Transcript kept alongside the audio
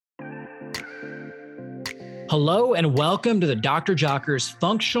Hello and welcome to the Dr. Jockers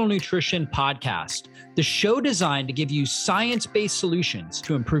Functional Nutrition Podcast, the show designed to give you science-based solutions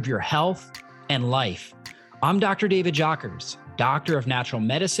to improve your health and life. I'm Dr. David Jockers, doctor of natural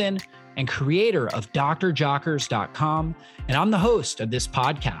medicine and creator of drjockers.com, and I'm the host of this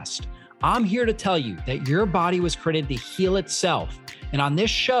podcast. I'm here to tell you that your body was created to heal itself, and on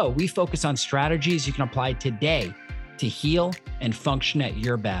this show, we focus on strategies you can apply today to heal and function at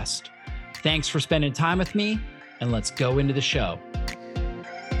your best. Thanks for spending time with me, and let's go into the show.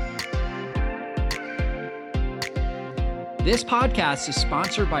 This podcast is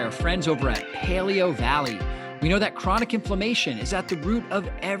sponsored by our friends over at Paleo Valley. We know that chronic inflammation is at the root of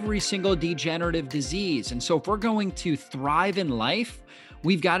every single degenerative disease. And so if we're going to thrive in life,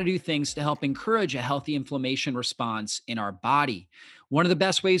 we've got to do things to help encourage a healthy inflammation response in our body. One of the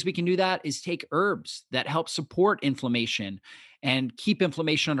best ways we can do that is take herbs that help support inflammation and keep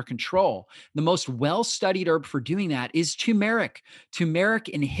inflammation under control. The most well-studied herb for doing that is turmeric. Turmeric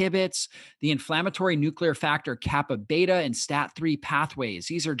inhibits the inflammatory nuclear factor kappa beta and STAT3 pathways.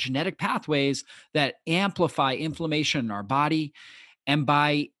 These are genetic pathways that amplify inflammation in our body. And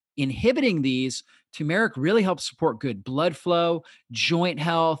by inhibiting these, turmeric really helps support good blood flow, joint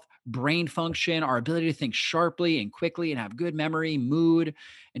health, brain function, our ability to think sharply and quickly and have good memory, mood,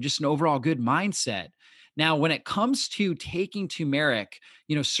 and just an overall good mindset. Now, when it comes to taking turmeric,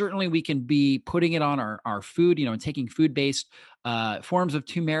 certainly we can be putting it on our food, and taking food-based forms of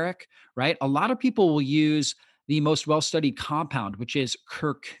turmeric, right? A lot of people will use the most well-studied compound, which is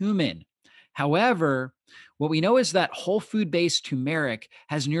curcumin. However, what we know is that whole food-based turmeric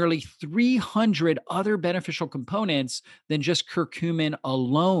has nearly 300 other beneficial components than just curcumin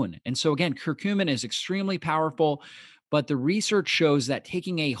alone. And so again, curcumin is extremely powerful, but the research shows that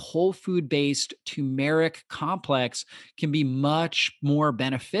taking a whole food-based turmeric complex can be much more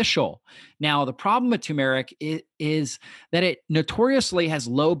beneficial. Now, the problem with turmeric is that it notoriously has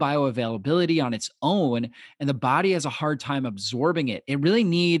low bioavailability on its own, and the body has a hard time absorbing it. It really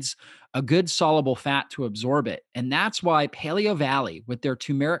needs a good soluble fat to absorb it. And that's why Paleo Valley, with their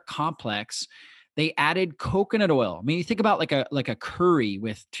turmeric complex, they added coconut oil. I mean, you think about like a curry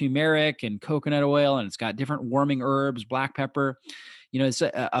with turmeric and coconut oil, and it's got different warming herbs, black pepper. It's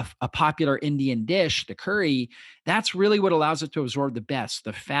a popular Indian dish, the curry. That's really what allows it to absorb the best,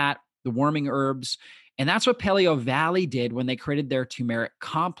 the fat, the warming herbs. And that's what Paleo Valley did when they created their turmeric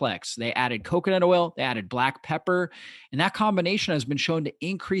complex. They added coconut oil, they added black pepper, and that combination has been shown to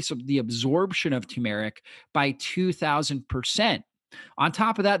increase the absorption of turmeric by 2,000%. On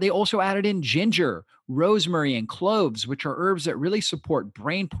top of that, they also added in ginger, rosemary, and cloves, which are herbs that really support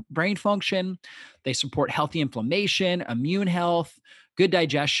brain function. They support healthy inflammation, immune health, good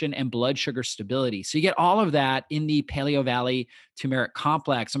digestion, and blood sugar stability. So you get all of that in the Paleo Valley turmeric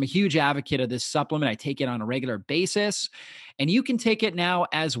complex. I'm a huge advocate of this supplement. I take it on a regular basis, and you can take it now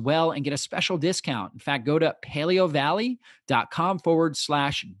as well and get a special discount. In fact, go to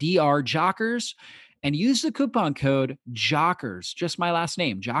paleovalley.com/drjockers. and use the coupon code JOCKERS, just my last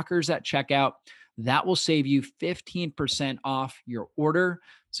name, JOCKERS at checkout. That will save you 15% off your order.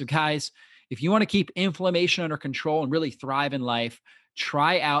 So guys, if you want to keep inflammation under control and really thrive in life,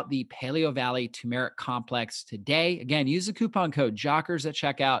 try out the Paleo Valley turmeric complex today. Again, use the coupon code JOCKERS at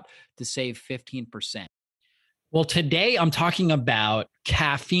checkout to save 15%. Well, today I'm talking about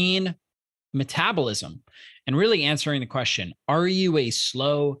caffeine metabolism and really answering the question, are you a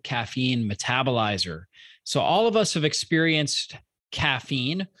slow caffeine metabolizer? So all of us have experienced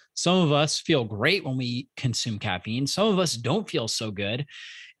caffeine. Some of us feel great when we consume caffeine. Some of us don't feel so good.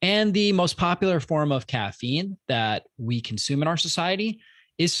 And the most popular form of caffeine that we consume in our society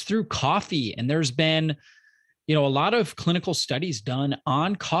is through coffee. And there's been, a lot of clinical studies done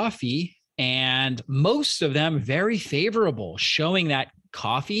on coffee, and most of them very favorable, showing that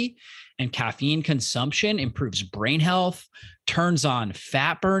coffee and caffeine consumption improves brain health, turns on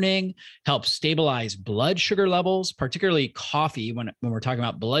fat burning, helps stabilize blood sugar levels, particularly coffee when we're talking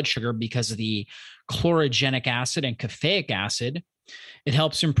about blood sugar because of the chlorogenic acid and caffeic acid. It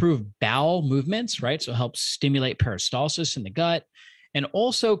helps improve bowel movements, right? So it helps stimulate peristalsis in the gut, and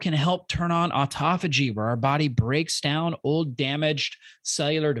also can help turn on autophagy, where our body breaks down old damaged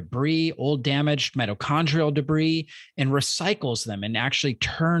cellular debris, old damaged mitochondrial debris, and recycles them and actually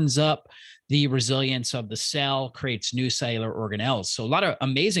turns up the resilience of the cell, creates new cellular organelles. So a lot of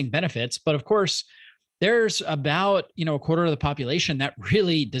amazing benefits, but of course, there's about, a quarter of the population that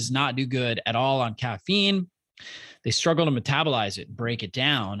really does not do good at all on caffeine. They struggle to metabolize it, break it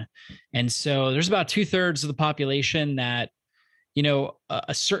down. And so there's about 2/3 of the population that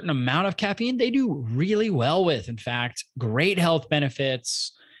a certain amount of caffeine they do really well with. In fact, great health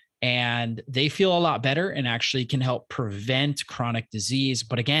benefits, and they feel a lot better and actually can help prevent chronic disease.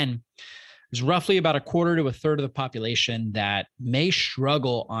 But again, there's roughly about a quarter to a third of the population that may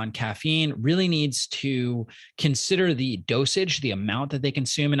struggle on caffeine, really needs to consider the dosage, the amount that they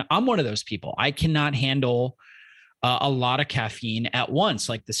consume. And I'm one of those people. I cannot handle a lot of caffeine at once,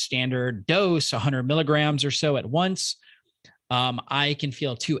 like the standard dose, 100 milligrams or so at once. I can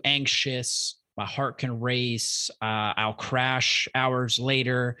feel too anxious. My heart can race. I'll crash hours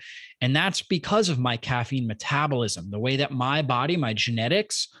later. And that's because of my caffeine metabolism. The way that my body, my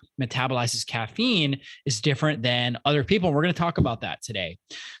genetics metabolizes caffeine is different than other people. And we're going to talk about that today.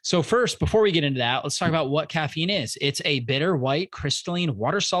 So first, before we get into that, let's talk about what caffeine is. It's a bitter, white, crystalline,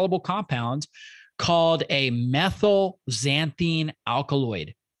 water-soluble compound called a methylxanthine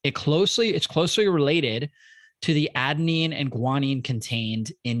alkaloid. It's closely related to the adenine and guanine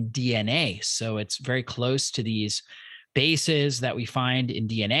contained in DNA. So it's very close to these bases that we find in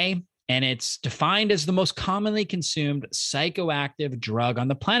DNA. And it's defined as the most commonly consumed psychoactive drug on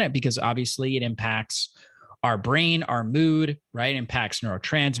the planet because obviously it impacts our brain, our mood, right? It impacts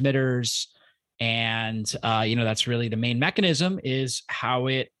neurotransmitters. And, that's really the main mechanism is how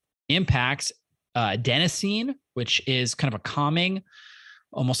it impacts adenosine, which is kind of a calming,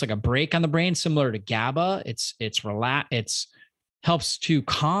 almost like a brake on the brain, similar to GABA. It's helps to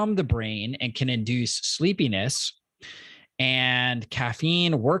calm the brain and can induce sleepiness. And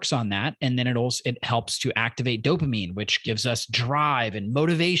caffeine works on that. And then it helps to activate dopamine, which gives us drive and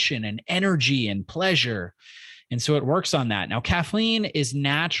motivation and energy and pleasure. And so it works on that. Now, caffeine is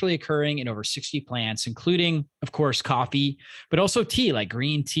naturally occurring in over 60 plants, including, of course, coffee, but also tea, like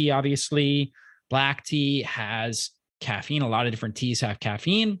green tea, obviously. Black tea has caffeine. A lot of different teas have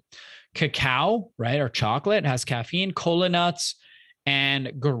caffeine. Cacao, right, or chocolate has caffeine. Cola nuts and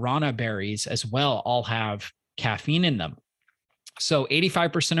guarana berries as well all have caffeine in them. So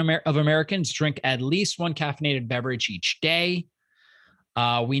 85% of Americans drink at least one caffeinated beverage each day.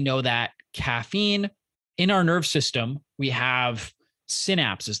 We know that caffeine in our nerve system, we have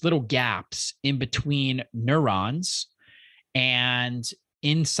synapses, little gaps in between neurons. And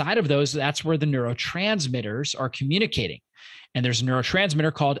inside of those, that's where the neurotransmitters are communicating. And there's a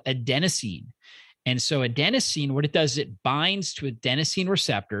neurotransmitter called adenosine. And so adenosine, what it does, it binds to adenosine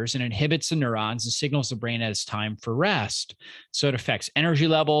receptors and inhibits the neurons and signals the brain that it's time for rest. So it affects energy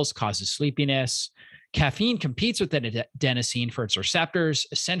levels, causes sleepiness. Caffeine competes with adenosine for its receptors,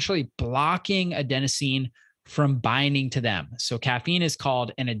 essentially blocking adenosine from binding to them. So caffeine is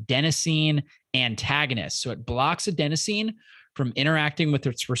called an adenosine antagonist. So it blocks adenosine from interacting with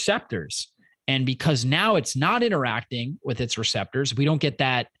its receptors. And because now it's not interacting with its receptors, we don't get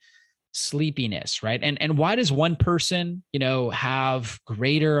that sleepiness, right? And why does one person, have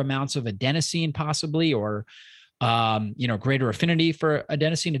greater amounts of adenosine possibly, or, greater affinity for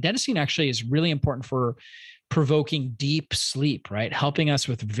adenosine? Adenosine actually is really important for provoking deep sleep, right? Helping us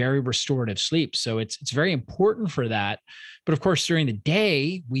with very restorative sleep. So it's very important for that. But of course, during the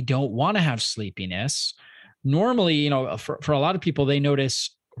day, we don't want to have sleepiness. Normally, for a lot of people, they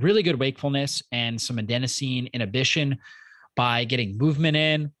notice really good wakefulness and some adenosine inhibition by getting movement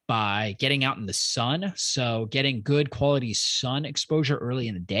in, by getting out in the sun. So getting good quality sun exposure early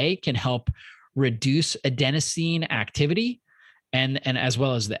in the day can help reduce adenosine activity. And as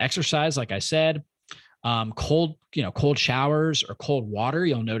well as the exercise, like I said, cold showers or cold water,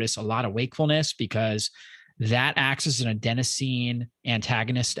 you'll notice a lot of wakefulness because that acts as an adenosine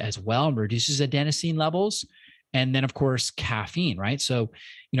antagonist as well and reduces adenosine levels. And then, of course, caffeine, right? So,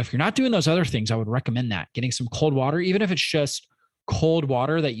 if you're not doing those other things, I would recommend that. Getting some cold water, even if it's just cold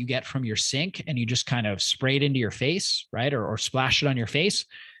water that you get from your sink and you just kind of spray it into your face, right? Or splash it on your face.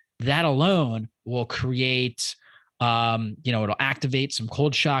 That alone will create, it'll activate some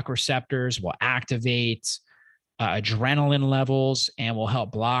cold shock receptors, will activate adrenaline levels, and will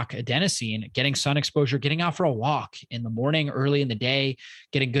help block adenosine. Getting sun exposure, getting out for a walk in the morning, early in the day,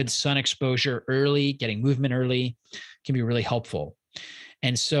 getting good sun exposure early, getting movement early can be really helpful.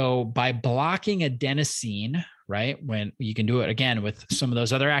 And so by blocking adenosine, right, when you can do it again with some of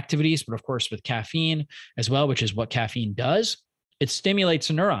those other activities, but of course with caffeine as well, which is what caffeine does, it stimulates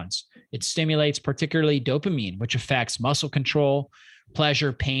the neurons. It stimulates particularly dopamine, which affects muscle control,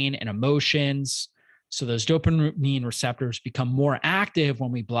 pleasure, pain, and emotions. So those dopamine receptors become more active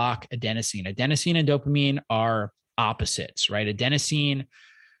when we block adenosine. Adenosine and dopamine are opposites, right? Adenosine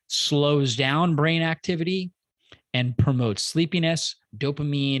slows down brain activity and promotes sleepiness.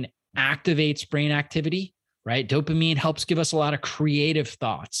 Dopamine activates brain activity, right? Dopamine helps give us a lot of creative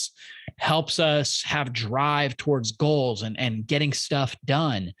thoughts, helps us have drive towards goals and getting stuff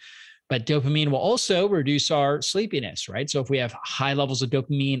done. But dopamine will also reduce our sleepiness, right? So if we have high levels of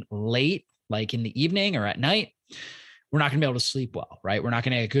dopamine late, like in the evening or at night, we're not going to be able to sleep well, right? We're not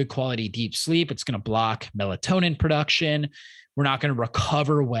going to get good quality deep sleep. It's going to block melatonin production. We're not going to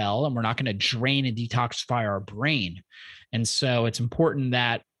recover well, and we're not going to drain and detoxify our brain. And so it's important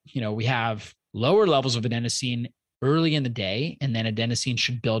that, we have lower levels of adenosine early in the day, and then adenosine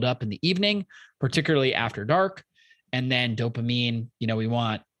should build up in the evening, particularly after dark. And then dopamine, we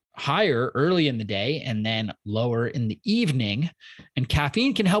want higher early in the day and then lower in the evening. And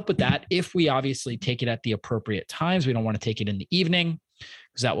caffeine can help with that if we obviously take it at the appropriate times. We don't want to take it in the evening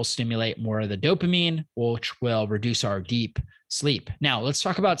because that will stimulate more of the dopamine, which will reduce our deep sleep. Now, let's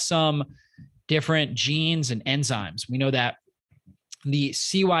talk about some different genes and enzymes. We know that the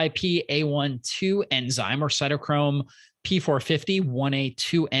CYP-A12 enzyme, or cytochrome P450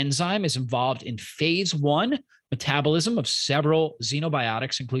 1A2 enzyme, is involved in phase 1 metabolism of several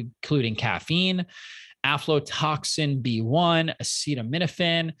xenobiotics, including caffeine, aflatoxin B1,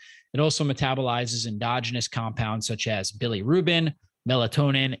 acetaminophen. It also metabolizes endogenous compounds such as bilirubin,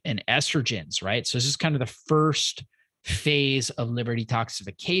 melatonin, and estrogens, right? So this is kind of the first phase of liver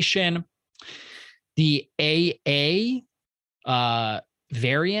detoxification. The AA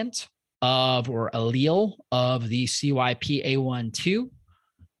variant of, or allele of, the CYP-A12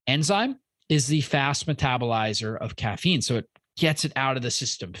 enzyme is the fast metabolizer of caffeine. So it gets it out of the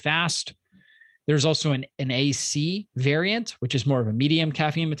system fast. There's also an AC variant, which is more of a medium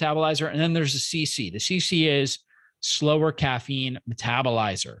caffeine metabolizer. And then there's a CC. The CC is slower caffeine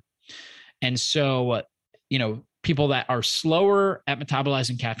metabolizer. And so, people that are slower at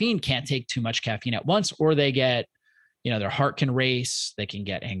metabolizing caffeine can't take too much caffeine at once, or they get, their heart can race, they can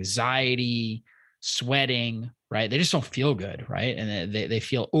get anxiety, sweating, right? They just don't feel good, right? And they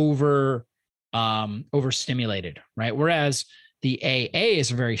feel overstimulated, right? Whereas the AA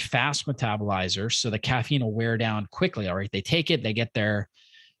is a very fast metabolizer, so the caffeine will wear down quickly. All right, they take it, they get their,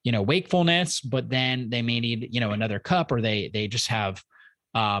 wakefulness, but then they may need, another cup, or they just have,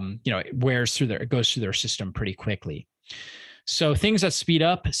 it goes through their system pretty quickly. So things that speed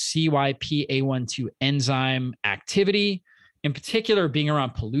up CYP-A12 enzyme activity, in particular, being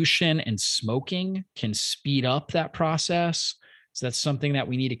around pollution and smoking, can speed up that process. So that's something that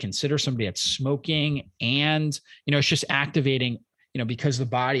we need to consider. Somebody that's smoking, and, it's just activating, because the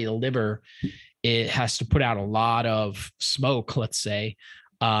body, the liver, it has to put out a lot of smoke, let's say.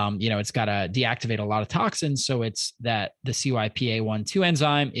 It's got to deactivate a lot of toxins. So it's that the CYP-A12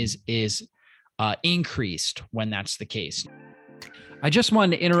 enzyme is increased when that's the case. I just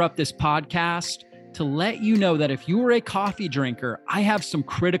wanted to interrupt this podcast to let you know that if you are a coffee drinker, I have some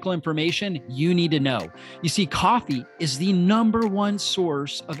critical information you need to know. You see, coffee is the number one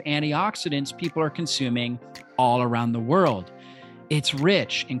source of antioxidants people are consuming all around the world. It's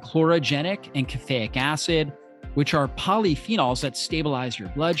rich in chlorogenic and caffeic acid, which are polyphenols that stabilize your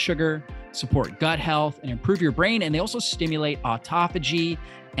blood sugar, support gut health, and improve your brain. And they also stimulate autophagy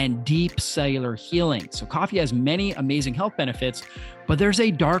and deep cellular healing. So coffee has many amazing health benefits, but there's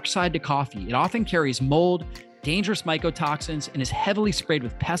a dark side to coffee. It often carries mold, dangerous mycotoxins, and is heavily sprayed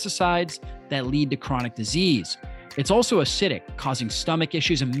with pesticides that lead to chronic disease. It's also acidic, causing stomach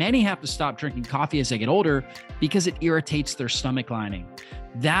issues, and many have to stop drinking coffee as they get older because it irritates their stomach lining.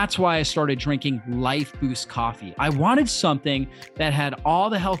 That's why I started drinking Life Boost coffee. I wanted something that had all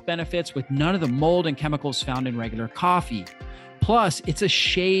the health benefits with none of the mold and chemicals found in regular coffee. Plus, it's a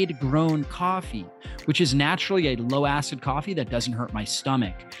shade-grown coffee, which is naturally a low-acid coffee that doesn't hurt my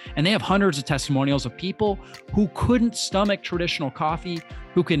stomach. And they have hundreds of testimonials of people who couldn't stomach traditional coffee,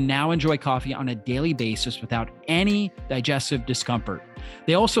 who can now enjoy coffee on a daily basis without any digestive discomfort.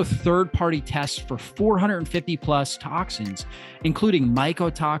 They also third-party test for 450 plus toxins, including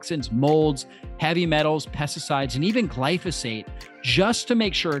mycotoxins, molds, heavy metals, pesticides, and even glyphosate, just to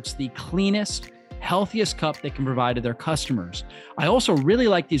make sure it's the cleanest, healthiest cup they can provide to their customers. I also really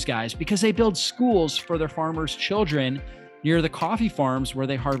like these guys because they build schools for their farmers' children near the coffee farms where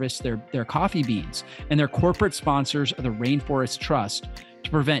they harvest their coffee beans. And they're corporate sponsors of the Rainforest Trust to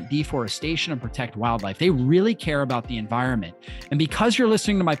prevent deforestation and protect wildlife. They really care about the environment. And because you're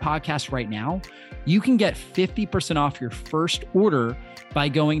listening to my podcast right now, you can get 50% off your first order by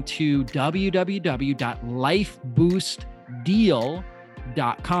going to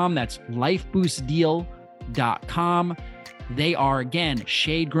www.lifeboostdeal.com. That's lifeboostdeal.com. They are, again,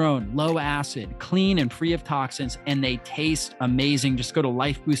 shade grown, low acid, clean and free of toxins, and they taste amazing. Just go to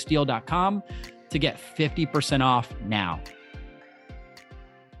lifeboostdeal.com to get 50% off now.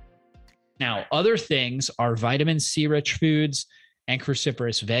 Now, other things are vitamin C rich foods and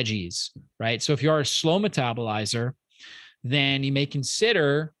cruciferous veggies, right? So if you are a slow metabolizer, then you may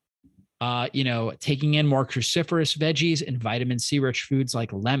consider taking in more cruciferous veggies and vitamin C rich foods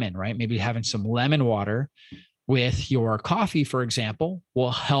like lemon, right? Maybe having some lemon water with your coffee, for example,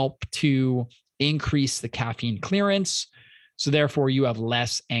 will help to increase the caffeine clearance. So therefore you have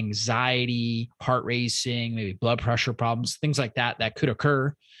less anxiety, heart racing, maybe blood pressure problems, things like that that could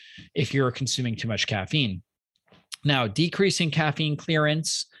occur if you're consuming too much caffeine. Now, decreasing caffeine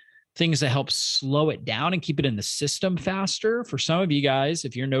clearance, things that help slow it down and keep it in the system faster. For some of you guys,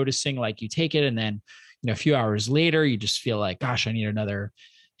 if you're noticing like you take it and then, a few hours later, you just feel like, gosh, I need another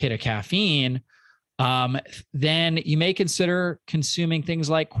hit of caffeine. Then you may consider consuming things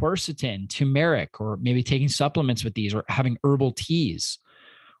like quercetin, turmeric, or maybe taking supplements with these, or having herbal teas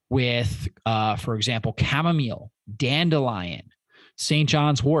with, for example, chamomile, dandelion, St.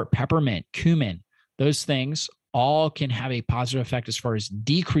 John's wort, peppermint, cumin. Those things all can have a positive effect as far as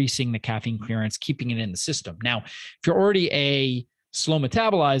decreasing the caffeine clearance, keeping it in the system. Now, if you're already a slow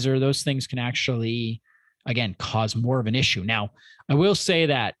metabolizer, those things can actually, again, cause more of an issue. Now, I will say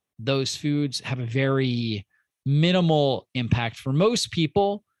that those foods have a very minimal impact for most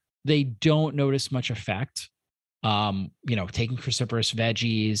people. They don't notice much effect. Taking cruciferous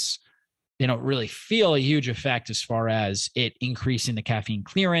veggies, they don't really feel a huge effect as far as it increasing the caffeine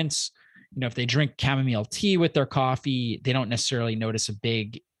clearance. If they drink chamomile tea with their coffee, they don't necessarily notice a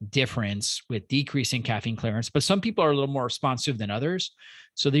big difference with decreasing caffeine clearance, but some people are a little more responsive than others.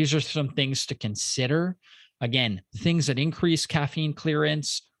 So these are some things to consider. Again, things that increase caffeine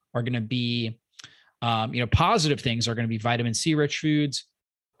clearance are going to be, positive things are going to be vitamin C rich foods,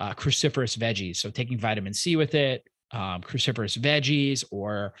 cruciferous veggies. So taking vitamin C with it, cruciferous veggies,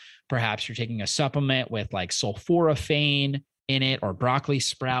 or perhaps you're taking a supplement with like sulforaphane in it, or broccoli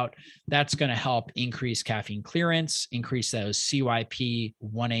sprout. That's going to help increase caffeine clearance, increase those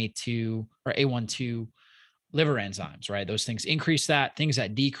CYP1A2 or A12 liver enzymes, right? Those things increase that. Things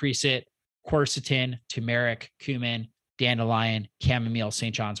that decrease it: quercetin, turmeric, cumin, dandelion, chamomile,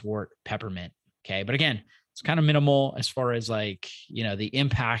 St. John's wort, peppermint. Okay. But again, it's kind of minimal as far as like, the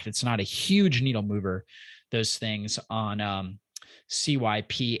impact. It's not a huge needle mover, those things on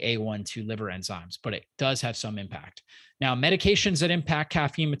CYP1A2 liver enzymes, but it does have some impact. Now, medications that impact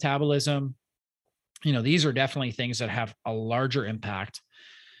caffeine metabolism, these are definitely things that have a larger impact.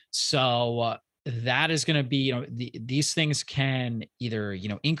 So that is going to be, these things can either,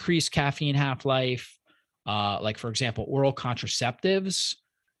 increase caffeine half-life, like for example, oral contraceptives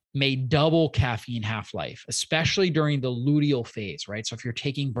may double caffeine half-life, especially during the luteal phase, right? So if you're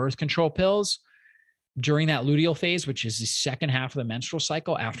taking birth control pills during that luteal phase, which is the second half of the menstrual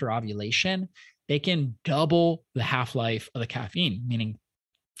cycle after ovulation, they can double the half-life of the caffeine, meaning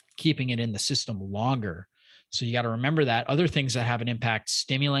keeping it in the system longer. So you got to remember that. Other things that have an impact: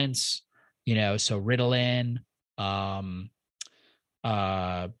 stimulants, so Ritalin, Adderall,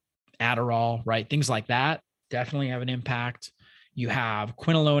 right? Things like that definitely have an impact. You have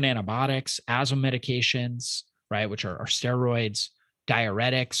quinolone antibiotics, asthma medications, right, which are steroids,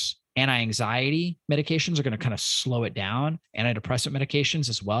 diuretics, anti-anxiety medications are going to kind of slow it down. Antidepressant medications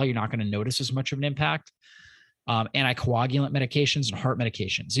as well, you're not going to notice as much of an impact. Anticoagulant medications and heart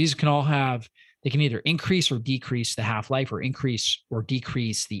medications. These can all they can either increase or decrease the half-life, or increase or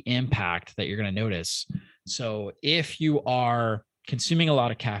decrease the impact that you're going to notice. So if you are consuming a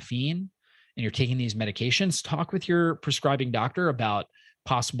lot of caffeine and you're taking these medications, talk with your prescribing doctor about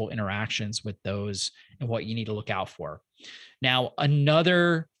possible interactions with those and what you need to look out for. Now,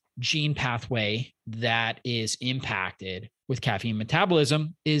 another gene pathway that is impacted with caffeine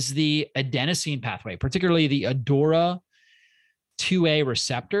metabolism is the adenosine pathway, particularly the ADORA 2A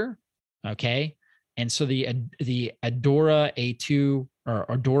receptor. Okay. And so the ADORA A2 or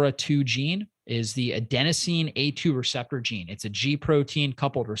ADORA 2 gene is the adenosine A2 receptor gene. It's a G protein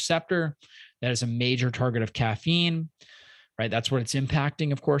coupled receptor that is a major target of caffeine, right? That's what it's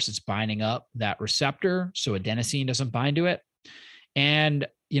impacting. Of course, it's binding up that receptor, so adenosine doesn't bind to it. And,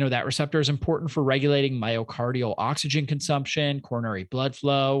 that receptor is important for regulating myocardial oxygen consumption, coronary blood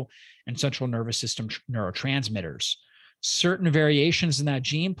flow, and central nervous system neurotransmitters. Certain variations in that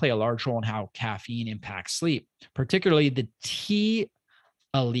gene play a large role in how caffeine impacts sleep, particularly the T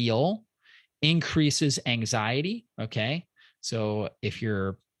allele increases anxiety. Okay. So if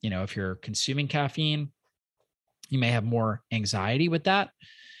you're consuming caffeine, you may have more anxiety with that.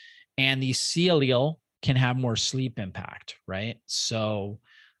 And the C allele can have more sleep impact, right? So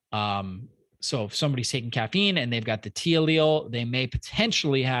if somebody's taking caffeine and they've got the T allele, they may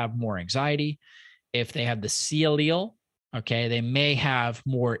potentially have more anxiety. If they have the C allele, okay, they may have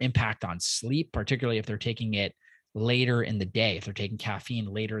more impact on sleep, particularly if they're taking it later in the day. If they're taking caffeine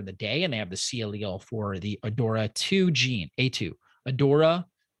later in the day and they have the C allele for the ADORA 2 gene, A2, ADORA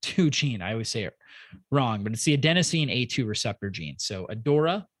A2 gene. I always say it wrong, but it's the adenosine A2 receptor gene. So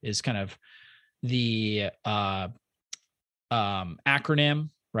ADORA is kind of the acronym,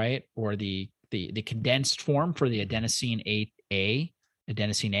 right? Or the condensed form for the adenosine A.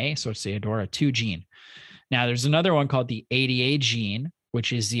 So it's the ADORA2 gene. Now there's another one called the ADA gene,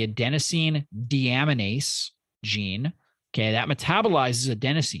 which is the adenosine deaminase gene. Okay, that metabolizes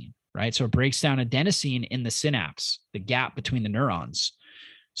adenosine, right? So it breaks down adenosine in the synapse, the gap between the neurons.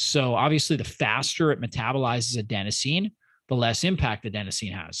 So obviously, the faster it metabolizes adenosine, the less impact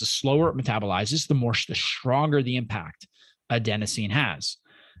adenosine has. The slower it metabolizes, the stronger the impact adenosine has.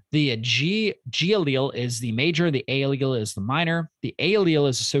 The G allele is the major, the A allele is the minor. The A allele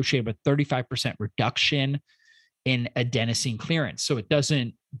is associated with 35% reduction in adenosine clearance. So it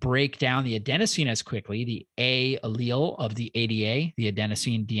doesn't break down the adenosine as quickly, the A allele of the ADA, the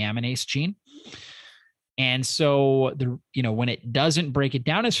adenosine deaminase gene. And so when it doesn't break it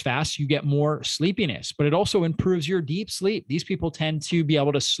down as fast, you get more sleepiness, but it also improves your deep sleep. These people tend to be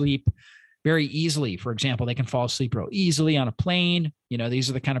able to sleep very easily. For example, they can fall asleep real easily on a plane. These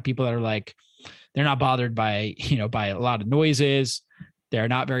are the kind of people that are like, they're not bothered by a lot of noises. They're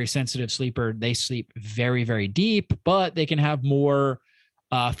not very sensitive sleeper. They sleep very, very deep, but they can have more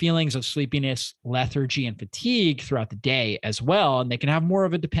feelings of sleepiness, lethargy, and fatigue throughout the day as well. And they can have more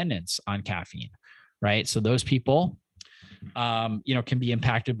of a dependence on caffeine, right? So those people, can be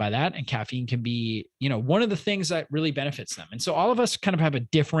impacted by that. And caffeine can be, one of the things that really benefits them. And so all of us kind of have a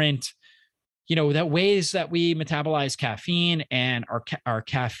different, that ways that we metabolize caffeine and our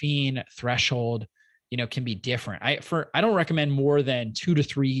caffeine threshold, can be different. I don't recommend more than 2 to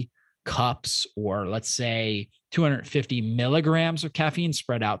 3 cups, or let's say 250 milligrams of caffeine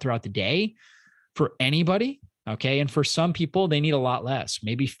spread out throughout the day for anybody. Okay. And for some people, they need a lot less,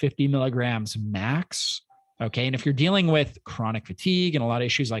 maybe 50 milligrams max. Okay. And if you're dealing with chronic fatigue and a lot of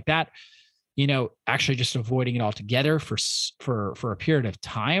issues like that, actually just avoiding it altogether for a period of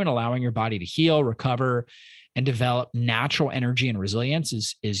time and allowing your body to heal, recover, and develop natural energy and resilience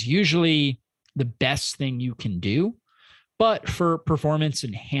is usually the best thing you can do. But for performance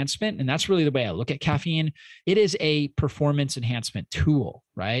enhancement, and that's really the way I look at caffeine, it is a performance enhancement tool,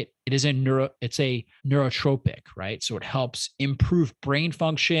 right? It's a neurotropic, right? So it helps improve brain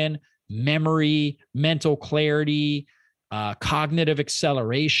function, memory, mental clarity, cognitive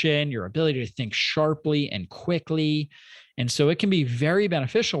acceleration, your ability to think sharply and quickly. And so it can be very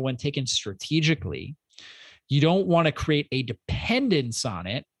beneficial when taken strategically. You don't want to create a dependence on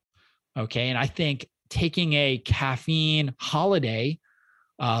it. Okay. And I think taking a caffeine holiday,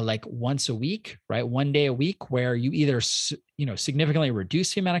 like once a week, right? One day a week, where you either, significantly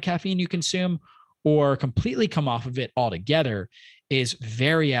reduce the amount of caffeine you consume or completely come off of it altogether, is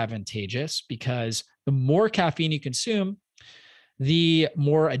very advantageous, because the more caffeine you consume, the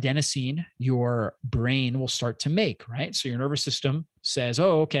more adenosine your brain will start to make, right? So your nervous system says,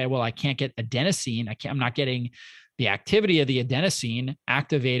 oh, okay, well, I can't get adenosine. I'm not getting the activity of the adenosine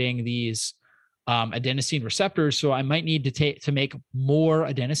activating these adenosine receptors. So I might need to make more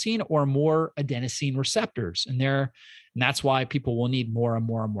adenosine or more adenosine receptors. And that's why people will need more and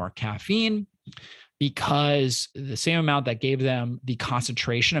more and more caffeine, because the same amount that gave them the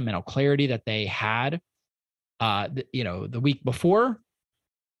concentration and mental clarity that they had, the week before,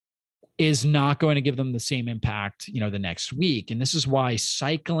 is not going to give them the same impact, the next week. And this is why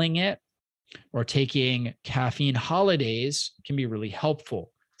cycling it or taking caffeine holidays can be really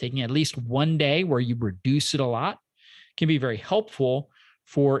helpful. Taking at least one day where you reduce it a lot can be very helpful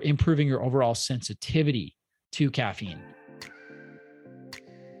for improving your overall sensitivity to caffeine.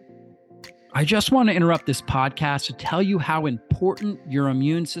 I just want to interrupt this podcast to tell you how important your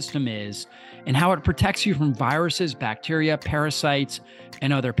immune system is and how it protects you from viruses, bacteria, parasites,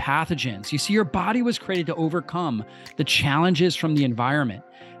 and other pathogens. You see, your body was created to overcome the challenges from the environment.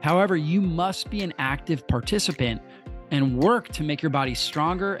 However, you must be an active participant and work to make your body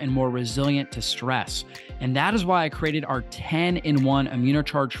stronger and more resilient to stress. And that is why I created our 10-in-1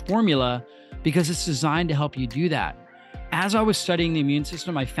 Immunocharge formula, because it's designed to help you do that. As I was studying the immune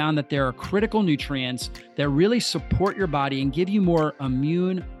system, I found that there are critical nutrients that really support your body and give you more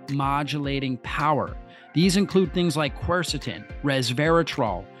immune modulating power. These include things like quercetin,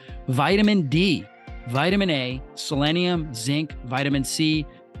 resveratrol, vitamin D, vitamin A, selenium, zinc, vitamin C,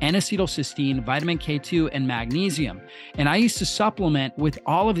 N-acetylcysteine, vitamin K2, and magnesium. And I used to supplement with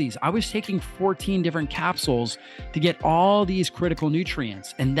all of these. I was taking 14 different capsules to get all these critical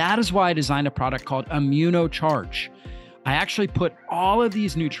nutrients. And that is why I designed a product called Immunocharge. I actually put all of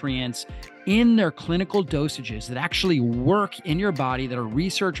these nutrients in their clinical dosages that actually work in your body, that are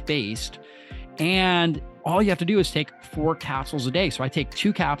research-based, and all you have to do is take 4 capsules a day. So I take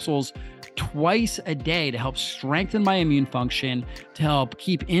 2 capsules twice a day to help strengthen my immune function, to help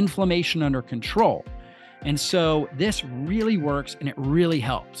keep inflammation under control. And so this really works and it really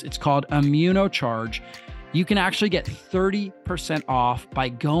helps. It's called ImmunoCharge. You can actually get 30% off by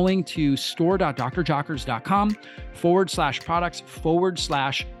going to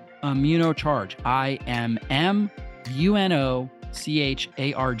store.drjockers.com/products/ImmunoCharge,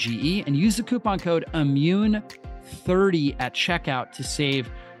 IMMUNOCHARGE, and use the coupon code IMMUNE30 at checkout to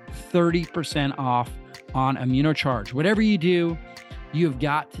save 30% off on ImmunoCharge. Whatever you do, you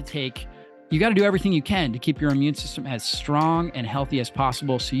got to do everything you can to keep your immune system as strong and healthy as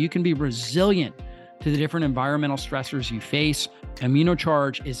possible so you can be resilient to the different environmental stressors you face.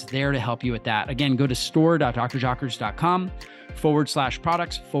 ImmunoCharge is there to help you with that. Again, go to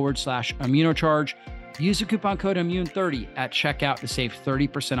store.drjockers.com/products/ImmunoCharge. Use the coupon code IMMUNE30 at checkout to save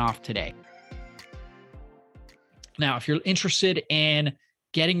 30% off today. Now, if you're interested in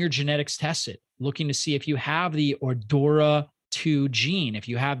getting your genetics tested, looking to see if you have the ORDORA2 gene, if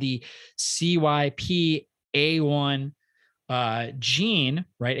you have the CYP A1 gene,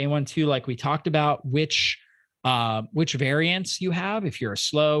 right? A1-2, like we talked about, which variants you have. If you're a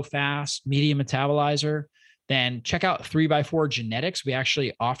slow, fast, medium metabolizer, then check out 3x4 Genetics. We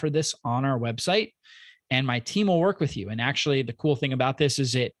actually offer this on our website, and my team will work with you. And actually, the cool thing about this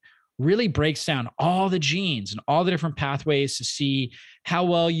is it really breaks down all the genes and all the different pathways to see how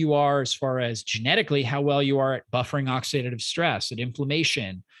well you are as far as genetically, how well you are at buffering oxidative stress, at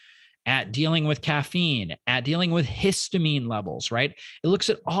inflammation, at dealing with caffeine, at dealing with histamine levels, right? It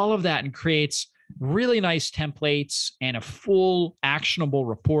looks at all of that and creates really nice templates and a full actionable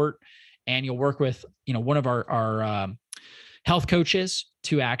report. And you'll work with, one of our health coaches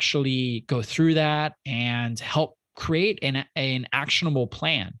to actually go through that and help create an actionable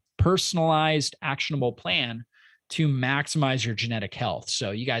plan, personalized actionable plan to maximize your genetic health.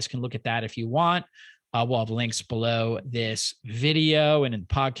 So you guys can look at that if you want. We'll have links below this video and in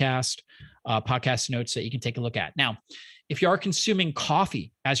podcast notes that you can take a look at. Now, if you are consuming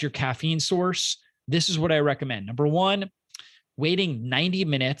coffee as your caffeine source, this is what I recommend. Number one, waiting 90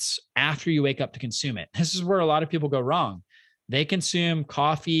 minutes after you wake up to consume it. This is where a lot of people go wrong. They consume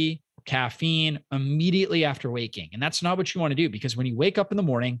coffee, caffeine immediately after waking. And that's not what you want to do, because when you wake up in the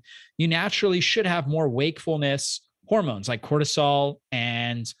morning, you naturally should have more wakefulness hormones like cortisol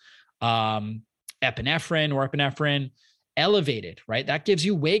and epinephrine elevated, right? That gives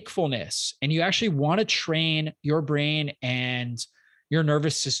you wakefulness. And you actually want to train your brain and your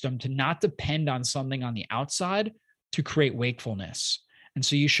nervous system to not depend on something on the outside to create wakefulness. And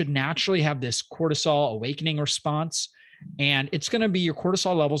so you should naturally have this cortisol awakening response. And it's going to be, your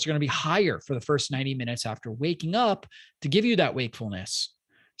cortisol levels are going to be higher for the first 90 minutes after waking up to give you that wakefulness.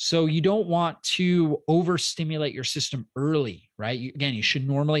 So you don't want to overstimulate your system early, right? You should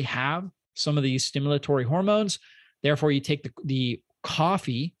normally have some of these stimulatory hormones. Therefore, you take the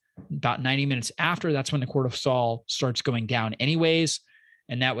coffee about 90 minutes after. That's when the cortisol starts going down anyways.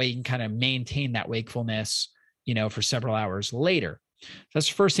 And that way you can kind of maintain that wakefulness, for several hours later. So that's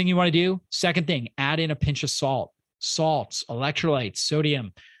the first thing you want to do. Second thing, add in a pinch of salt. Salts, electrolytes,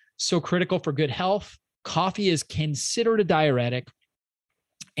 sodium, so critical for good health. Coffee is considered a diuretic,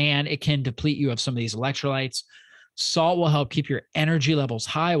 and it can deplete you of some of these electrolytes. Salt will help keep your energy levels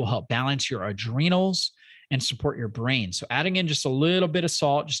high, will help balance your adrenals and support your brain. So adding in just a little bit of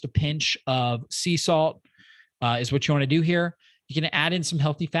salt, just a pinch of sea salt is what you want to do here. You can add in some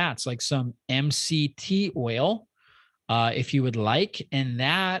healthy fats like some MCT oil if you would like, and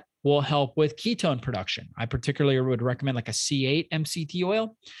that will help with ketone production. I particularly would recommend like a C8 MCT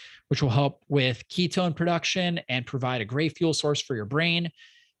oil, which will help with ketone production and provide a great fuel source for your brain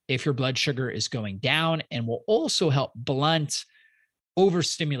if your blood sugar is going down, and will also help blunt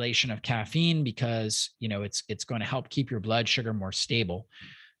overstimulation of caffeine because, it's going to help keep your blood sugar more stable.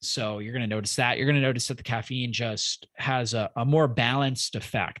 So you're going to notice that. You're going to notice that the caffeine just has a more balanced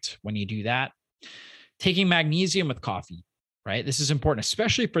effect when you do that. Taking magnesium with coffee, right? This is important,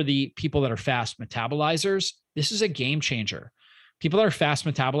 especially for the people that are fast metabolizers. This is a game changer. People that are fast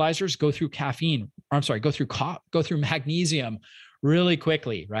metabolizers go through magnesium really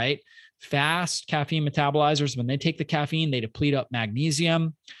quickly, right? Fast caffeine metabolizers, when they take the caffeine, they deplete up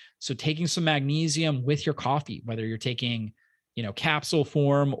magnesium. So taking some magnesium with your coffee, whether you're taking, capsule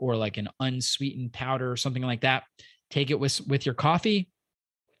form or like an unsweetened powder or something like that, take it with your coffee.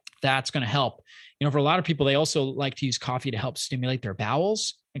 That's going to help. For a lot of people, they also like to use coffee to help stimulate their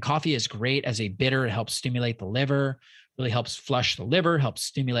bowels. And coffee is great as a bitter. It helps stimulate the liver, really helps flush the liver, helps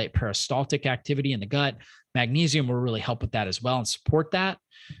stimulate peristaltic activity in the gut. Magnesium will really help with that as well and support that.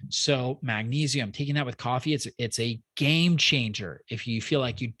 So magnesium, taking that with coffee, it's a game changer. If you feel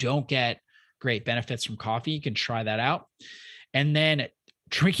like you don't get great benefits from coffee, you can try that out. And then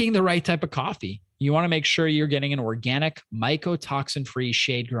drinking the right type of coffee. You want to make sure you're getting an organic, mycotoxin-free,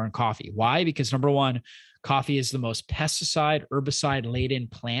 shade-grown coffee. Why? Because number one, coffee is the most pesticide, herbicide-laden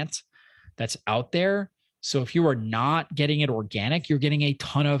plant that's out there. So if you are not getting it organic, you're getting a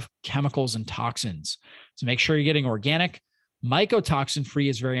ton of chemicals and toxins. So make sure you're getting organic. Mycotoxin-free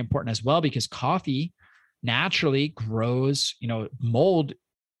is very important as well because coffee naturally grows, mold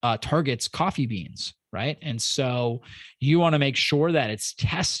targets coffee beans, right? And so you want to make sure that it's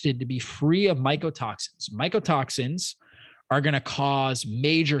tested to be free of mycotoxins. Mycotoxins are going to cause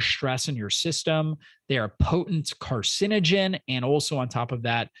major stress in your system. They are a potent carcinogen. And also on top of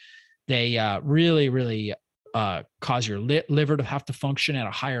that, they really cause your liver to have to function at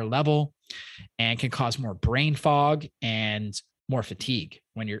a higher level and can cause more brain fog and more fatigue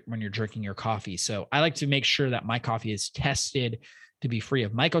when you're drinking your coffee. So I like to make sure that my coffee is tested to be free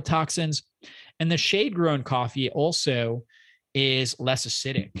of mycotoxins. And the shade-grown coffee also is less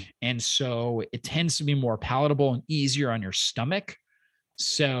acidic. And so it tends to be more palatable and easier on your stomach.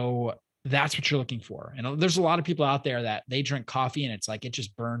 So that's what you're looking for. And there's a lot of people out there that they drink coffee and it's like, it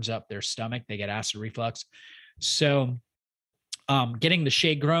just burns up their stomach. They get acid reflux. So getting the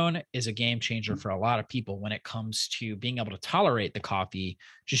shade grown is a game changer for a lot of people when it comes to being able to tolerate the coffee,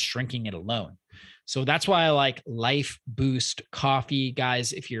 just drinking it alone. So that's why I like Life Boost Coffee.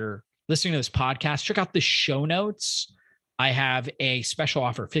 Guys, if you're listening to this podcast, check out the show notes. I have a special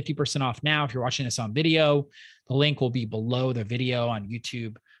offer, 50% off now. If you're watching this on video, the link will be below the video on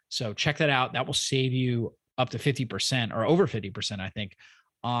YouTube. So check that out. That will save you up to 50% or over 50%, I think,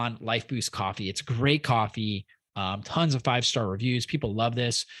 on Life Boost Coffee. It's great coffee. Tons of 5-star reviews. People love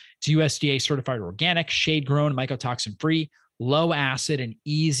this. It's USDA certified organic, shade grown, mycotoxin free, low acid, and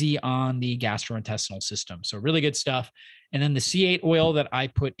easy on the gastrointestinal system. So really good stuff. And then the C8 oil that I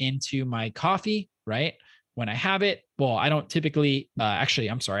put into my coffee, right? When I have it, well, I don't typically, I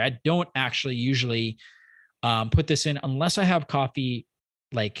don't actually usually put this in unless I have coffee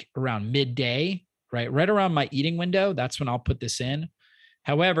like around midday, right? Right around my eating window. That's when I'll put this in.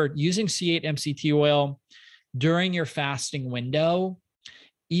 However, using C8 MCT oil during your fasting window,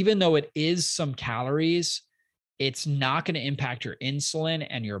 even though it is some calories, it's not going to impact your insulin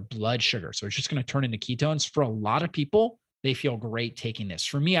and your blood sugar. So it's just going to turn into ketones. For a lot of people, they feel great taking this.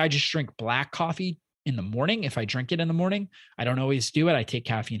 For me, I just drink black coffee in the morning. If I drink it in the morning, I don't always do it. I take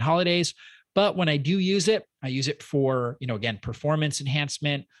caffeine holidays, but when I do use it, I use it for, again, performance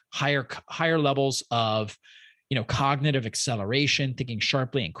enhancement, higher levels of, cognitive acceleration, thinking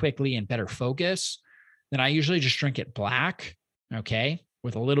sharply and quickly and better focus. Then I usually just drink it black, okay,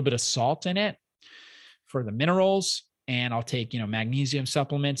 with a little bit of salt in it for the minerals. And I'll take, magnesium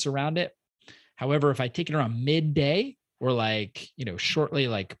supplements around it. However, if I take it around midday or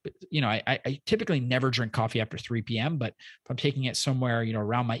shortly, I typically never drink coffee after 3 p.m. But if I'm taking it somewhere,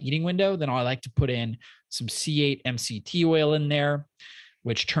 around my eating window, then I like to put in some C8 MCT oil in there,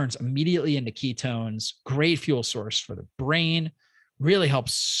 which turns immediately into ketones. Great fuel source for the brain. Really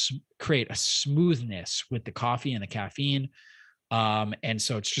helps create a smoothness with the coffee and the caffeine. And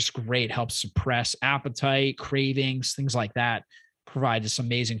so it's just great. Helps suppress appetite, cravings, things like that. Provides this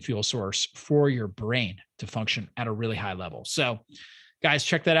amazing fuel source for your brain to function at a really high level. So guys,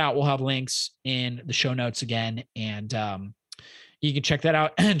 check that out. We'll have links in the show notes again. And you can check that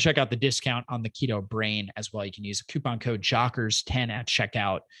out and check out the discount on the Keto Brain as well. You can use a coupon code JOCKERS10 at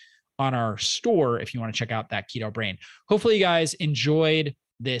checkout on our store if you want to check out that Keto Brain. Hopefully you guys enjoyed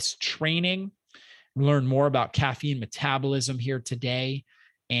this training, learn more about caffeine metabolism here today.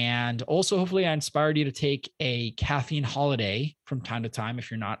 And also hopefully I inspired you to take a caffeine holiday from time to time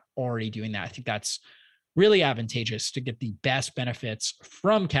if you're not already doing that. I think that's really advantageous to get the best benefits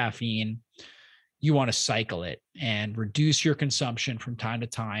from caffeine. You want to cycle it and reduce your consumption from time to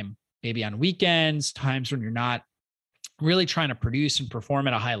time, maybe on weekends, times when you're not really trying to produce and perform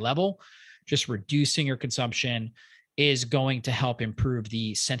at a high level. Just reducing your consumption is going to help improve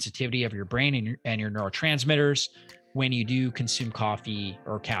the sensitivity of your brain and your neurotransmitters when you do consume coffee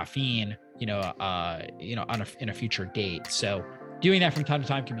or caffeine, in a future date. So doing that from time to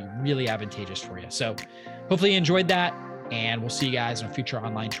time can be really advantageous for you. So hopefully you enjoyed that, and we'll see you guys in a future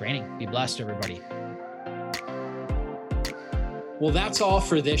online training. Be blessed, everybody. Well, that's all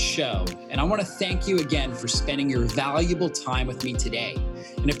for this show. And I want to thank you again for spending your valuable time with me today.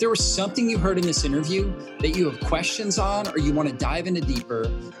 And if there was something you heard in this interview that you have questions on or you want to dive into deeper,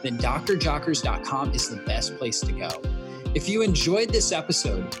 then drjockers.com is the best place to go. If you enjoyed this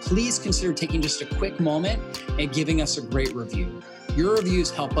episode, please consider taking just a quick moment and giving us a great review. Your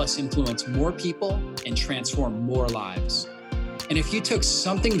reviews help us influence more people and transform more lives. And if you took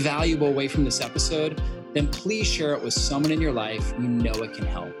something valuable away from this episode, then please share it with someone in your life you know it can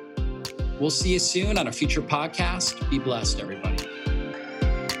help. We'll see you soon on a future podcast. Be blessed, everybody.